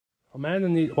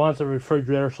Amanda wants a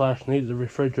refrigerator / needs a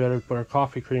refrigerator to put her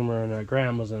coffee creamer and her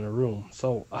grandma's in her room.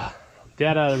 So,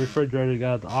 Dad had a refrigerator he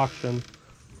got at the auction.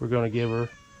 We're going to give her,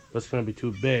 but it's going to be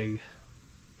too big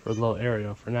for the little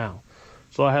area for now.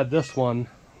 So I had this one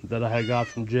that I had got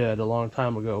from Jed a long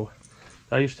time ago.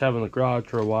 I used to have in the garage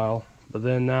for a while, but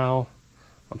then now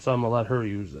I'm going to let her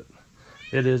use it.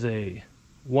 It is a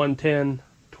 110,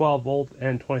 12 volt,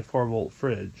 and 24 volt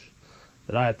fridge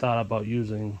that I had thought about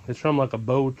using. It's from like a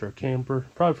boat or a camper,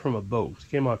 probably from a boat. It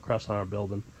came across on our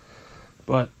building.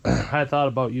 But I thought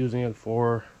about using it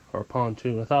for a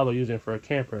pontoon. I thought about using it for a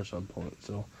camper at some point.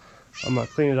 So I'm going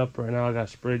to clean it up right now. I got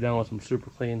sprayed down with some super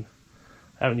clean.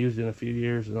 I haven't used it in a few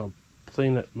years, and I'll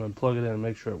clean it and then plug it in and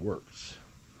make sure it works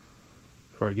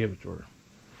before I give it to her.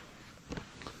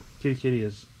 Kitty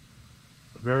is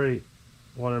very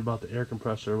wondering about the air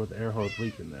compressor with the air hose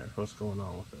leaking there. What's going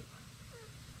on with it?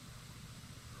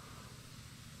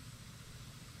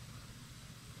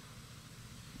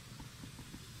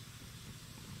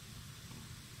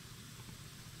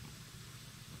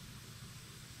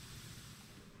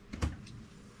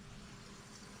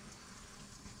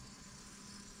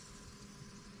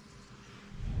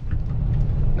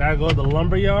 Gotta go to the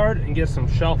lumber yard and get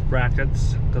some shelf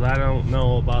brackets because I don't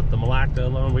know about the Malacca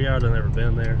lumber yard. I've never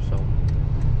been there. So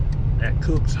at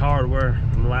Cook's Hardware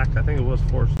in Malacca, I think it was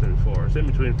Forest and Forest, in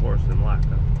between Forest and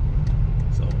Malacca.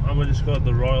 So I'm gonna just go to the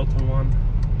Royalton one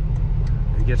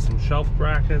and get some shelf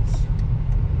brackets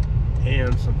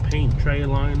and some paint tray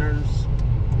liners.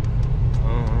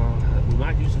 We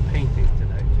might do some painting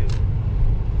today too.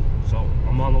 So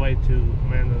I'm on the way to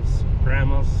Amanda's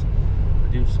grandma's to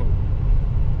do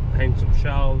hang some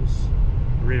shelves,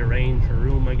 rearrange her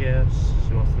room, I guess.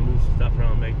 She wants to move some stuff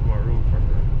around, make more room for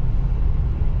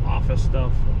her office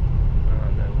stuff.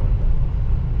 And then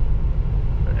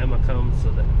when Emma comes,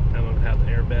 so that Emma can have the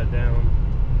air bed down.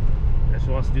 And she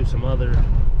wants to do some other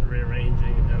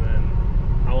rearranging, and then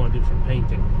I want to do some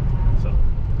painting. So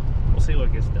we'll see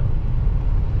what gets done.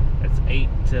 It's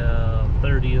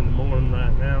 8:30 in the morning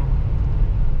right now.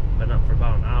 Been up for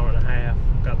about an hour and a half.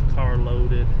 Got the car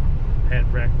loaded. Had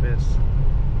breakfast,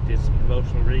 did some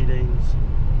devotional readings.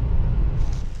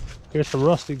 Here's some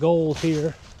rusty gold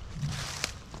here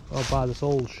out by this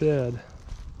old shed.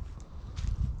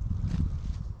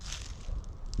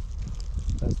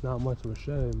 That's not much of a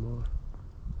shed anymore.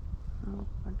 Oh,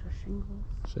 bunch of shingles.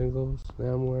 Shingles,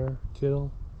 Namware,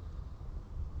 Kittle.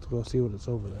 Let's go see what it's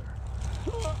over there.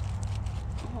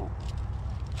 Oh.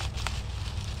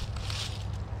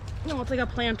 No, it's like a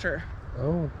planter.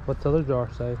 Oh, what's the other jar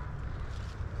say?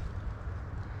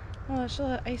 Oh, there's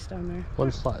still ice down there.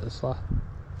 One slide, this slide.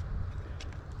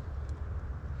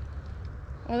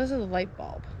 Oh, this is a light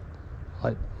bulb.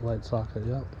 Light socket,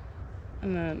 yep.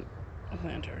 And then a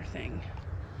planter thing.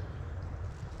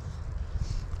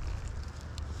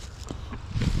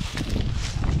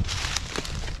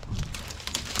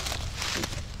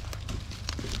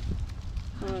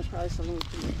 Oh, there's probably something we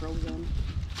can throw in.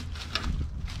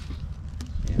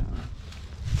 Yeah.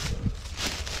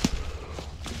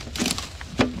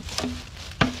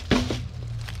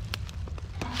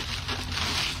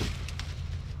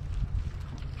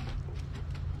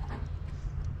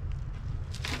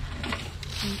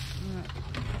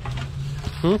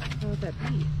 Hmm? What would that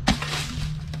be?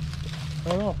 I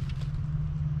don't know.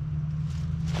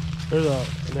 There's an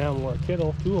Amware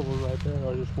Kittle, 2 of them right there,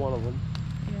 or just 1 of them.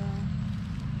 Yeah.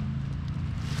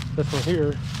 This one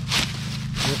here,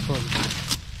 this one,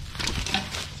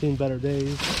 seen better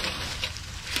days.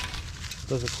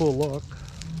 Does a cool look.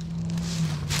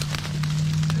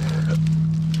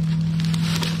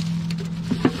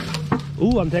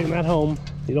 Ooh, I'm taking that home.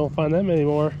 You don't find them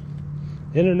anymore.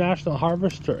 International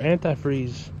Harvester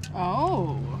Antifreeze.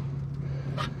 Oh.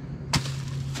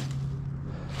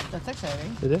 That's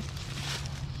exciting. Is it?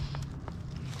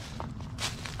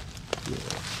 Yeah.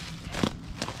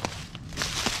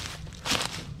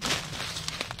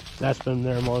 That's been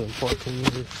there more than 14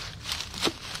 years.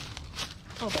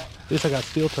 Okay. At least I got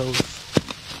steel toes.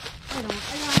 I got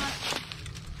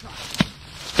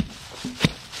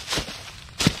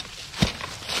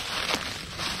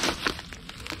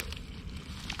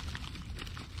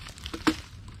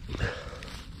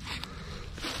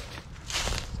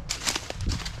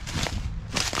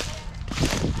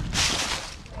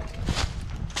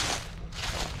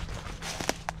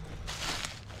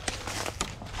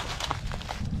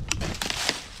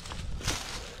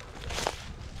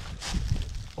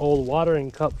old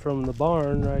watering cup from the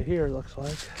barn right here, looks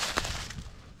like.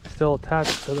 Still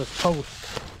attached to this post.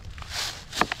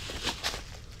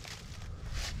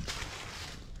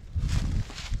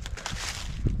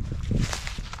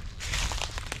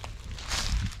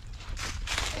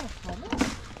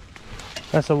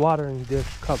 That's a watering dish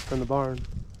cup from the barn.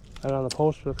 Right on the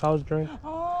post for the cows drink.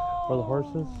 Oh. Or the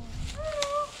horses. Or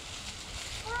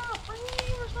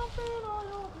something. Oh,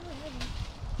 no, really heavy.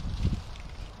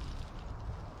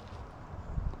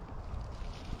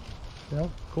 Yeah,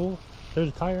 cool. There's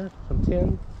a tire, some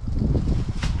tin.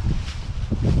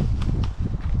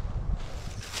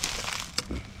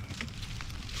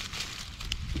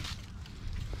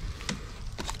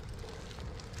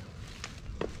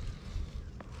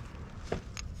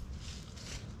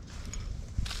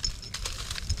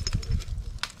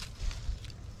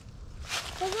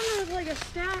 I wonder if it's like a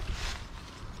stack.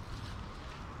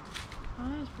 Oh,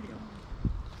 that's pretty old.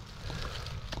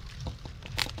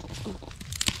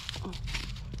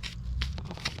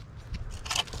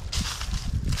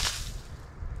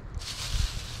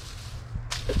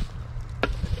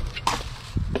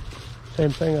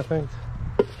 Same thing, I think.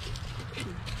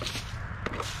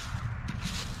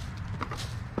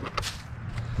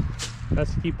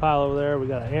 That's the key pile over there. We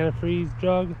got an antifreeze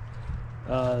jug,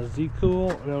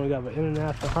 Z-Cool, and then we got an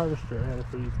International Harvester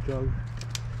antifreeze jug.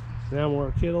 Now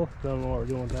more Kittle. Don't know what we're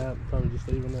doing with that. Probably just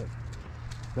leaving it.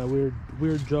 That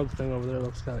weird jug thing over there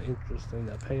looks kind of interesting.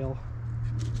 That pail.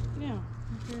 Yeah,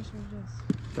 I'm curious what it is.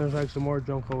 There's like some more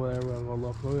junk over there. We're gonna go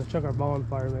look. We're gonna check our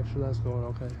bonfire, make sure that's going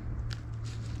okay.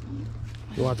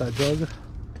 You want that jug?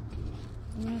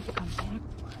 I'm gonna have to come back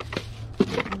for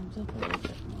it. It comes up a little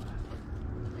bit more.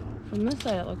 From this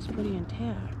side, it looks pretty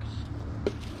intact.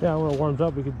 Yeah, when it warms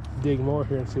up, we could dig more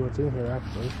here and see what's in here,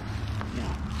 actually.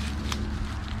 Yeah.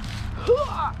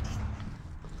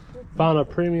 Found a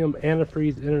premium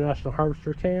antifreeze International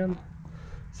Harvester can.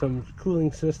 Some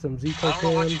cooling system Z-Cool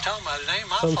can.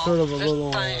 Some sort of a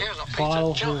little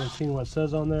bottle. We haven't seen what it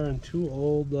says on there. And 2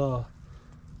 old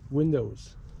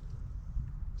windows.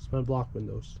 Cement block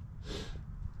windows.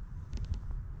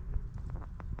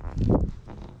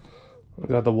 We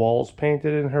got the walls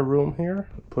painted in her room here.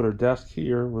 Put her desk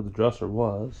here where the dresser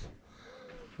was.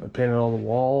 I painted all the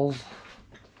walls.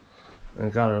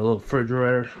 And got her a little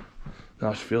refrigerator.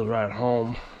 Now she feels right at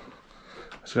home.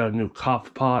 She's got a new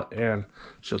coffee pot, and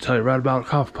she'll tell you right about a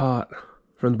coffee pot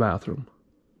from the bathroom.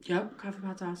 Yep, coffee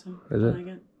pot's awesome. Is I it? like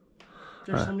it.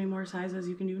 There's so many more sizes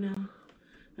you can do now.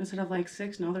 Instead of like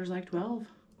 6, now there's like 12.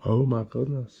 Oh my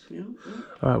goodness. Yeah.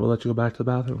 Alright, we'll let you go back to the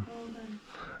bathroom. Okay.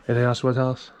 Anything else you want to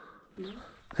tell us? No.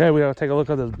 Okay, we gotta take a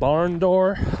look at this barn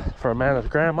door for Amanda's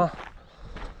grandma.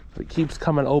 It keeps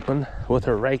coming open with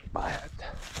her rake by it.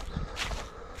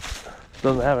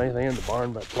 Doesn't have anything in the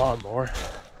barn but lawnmower.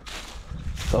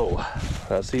 So,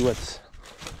 let's see what's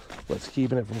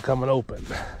keeping it from coming open.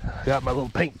 Got my little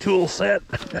pink tool set.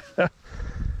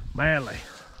 manly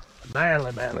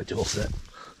tool set.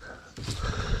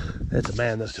 It's a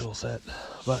man's tool set.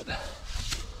 But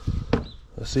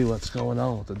let's see what's going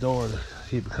on with the door to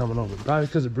keep it coming open. Probably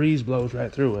because the breeze blows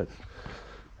right through it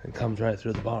and comes right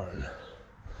through the barn.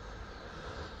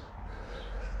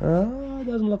 It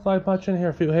doesn't look like much in here.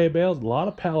 A few hay bales, a lot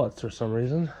of pallets for some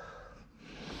reason.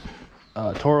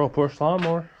 Toro push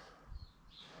lawnmower.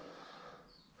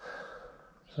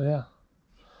 So yeah,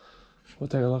 we'll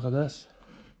take a look at this.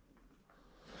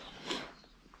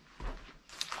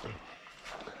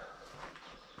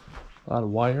 A lot of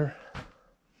wire,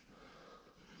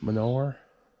 manure.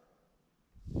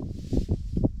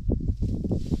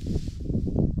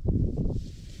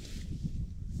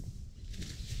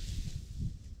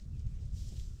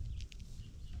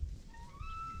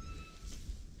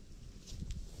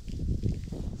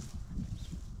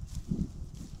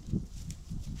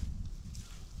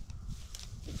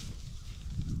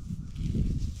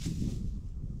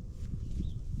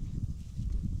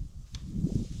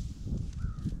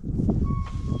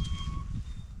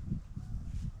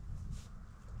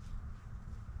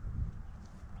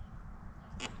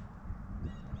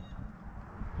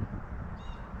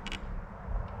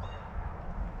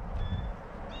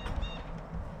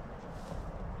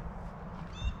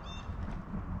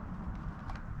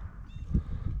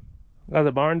 Got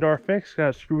the barn door fixed, got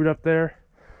it screwed up there.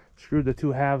 Screwed the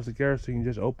 2 halves together so you can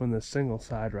just open the single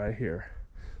side right here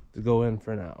to go in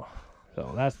for now.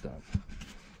 So that's done.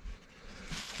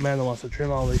 Amanda wants to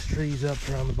trim all these trees up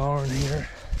around the barn here.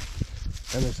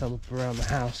 And there's some up around the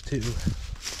house too.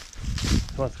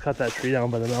 She wants to cut that tree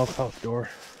down by the milk house door.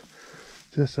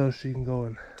 Just so she can go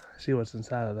and see what's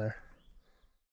inside of there.